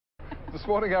This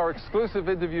morning, our exclusive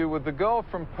interview with the girl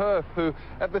from Perth who,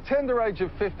 at the tender age of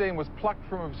 15, was plucked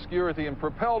from obscurity and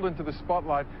propelled into the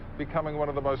spotlight, becoming one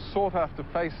of the most sought-after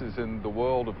faces in the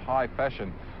world of high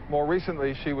fashion. More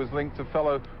recently, she was linked to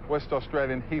fellow West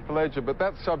Australian Heath Ledger, but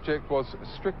that subject was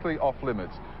strictly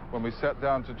off-limits when we sat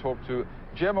down to talk to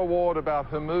Gemma about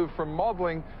her move from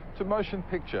modelling to motion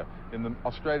picture in the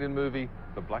Australian movie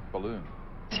The Black Balloon.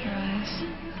 Your eyes.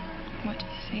 What do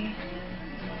you see?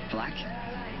 Black.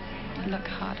 Look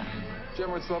harder.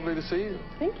 Gemma, it's lovely to see you.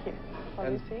 Thank you.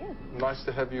 Lovely to see you. Nice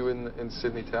to have you in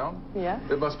Sydney town. Yeah.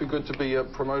 It must be good to be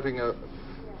promoting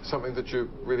something that you're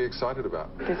really excited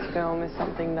about. This film is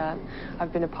something that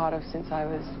I've been a part of since I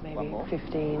was maybe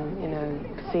 15, you know,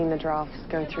 seen the drafts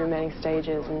go through many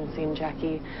stages and seen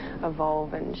Jackie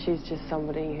evolve, and she's just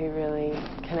somebody who really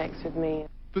connects with me.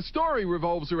 The story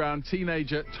revolves around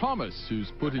teenager Thomas,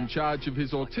 who's put in charge of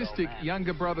his autistic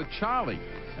younger brother Charlie,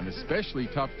 an especially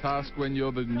tough task when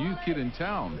you're the new kid in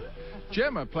town.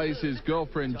 Gemma plays his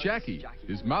girlfriend Jackie,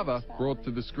 his mother brought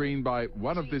to the screen by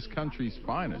one of this country's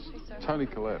finest. Toni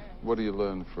Collette, what do you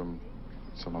learn from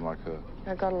someone like her?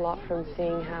 I got a lot from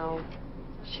seeing how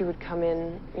she would come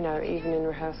in, you know, even in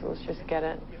rehearsals, just get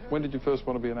it. When did you first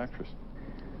want to be an actress?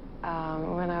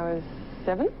 When I was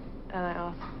 7, and I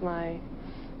asked my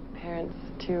parents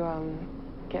to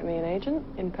get me an agent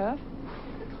in Perth,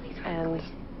 and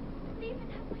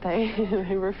they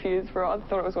refused for I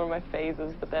thought it was one of my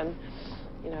phases, but then,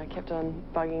 you know, I kept on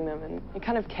bugging them, and it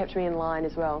kind of kept me in line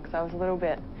as well, because I was a little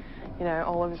bit, you know,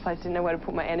 all over the place, didn't know where to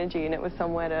put my energy, and it was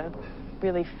somewhere to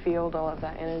really field all of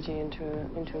that energy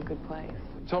into a good place.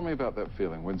 Tell me about that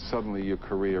feeling when suddenly your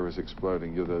career is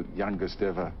exploding. You're the youngest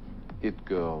ever it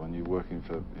girl, and you're working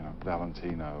for, you know,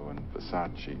 Valentino and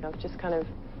Versace. I've just kind of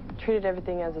treated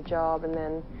everything as a job, and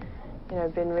then, you know,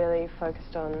 been really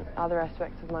focused on other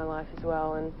aspects of my life as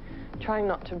well, and trying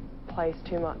not to place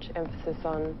too much emphasis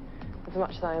on, as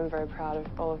much as I am very proud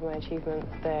of all of my achievements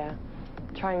there,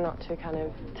 trying not to kind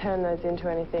of turn those into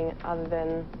anything other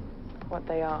than what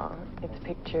they are. It's a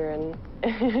picture and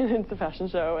it's a fashion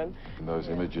show. And those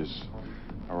images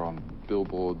are on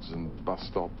billboards and bus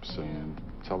stops and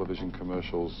television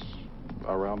commercials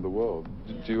around the world.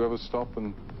 Do you ever stop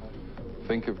and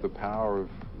think of the power of...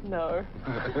 No.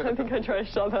 I think I try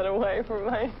to shove that away from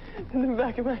the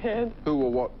back of my head. Who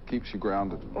or what keeps you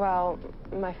grounded? Well,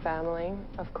 my family,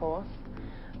 of course.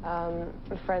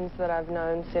 Friends that I've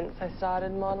known since I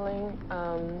started modelling,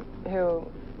 who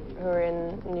are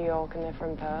in New York and they're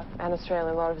from Perth. And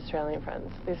Australia, a lot of Australian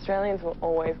friends. The Australians will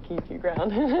always keep you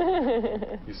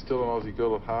grounded. You're still an Aussie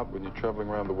girl at heart when you're travelling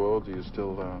around the world? Do you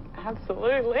still...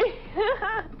 Absolutely.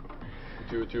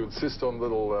 Do you insist on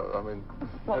little, I mean...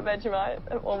 What, Vegemite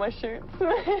at all my shoots?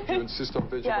 Do you insist on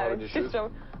Vegemite in your shoots? I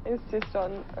insist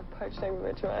on a poached egg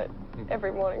with Vegemite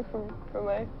every morning for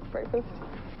my breakfast.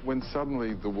 When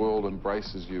suddenly the world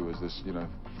embraces you as this, you know,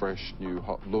 fresh, new,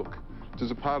 hot look,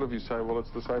 does a part of you say, well,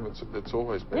 it's the same it's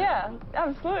always been? Yeah,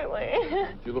 absolutely.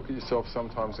 Do you look at yourself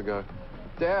sometimes and go,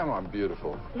 damn, I'm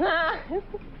beautiful? You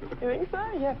think so?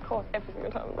 Yeah, of course, every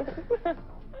single time.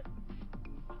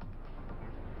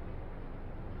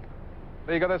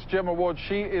 There you go, that's Gemma.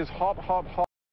 She is hot, hot, hot.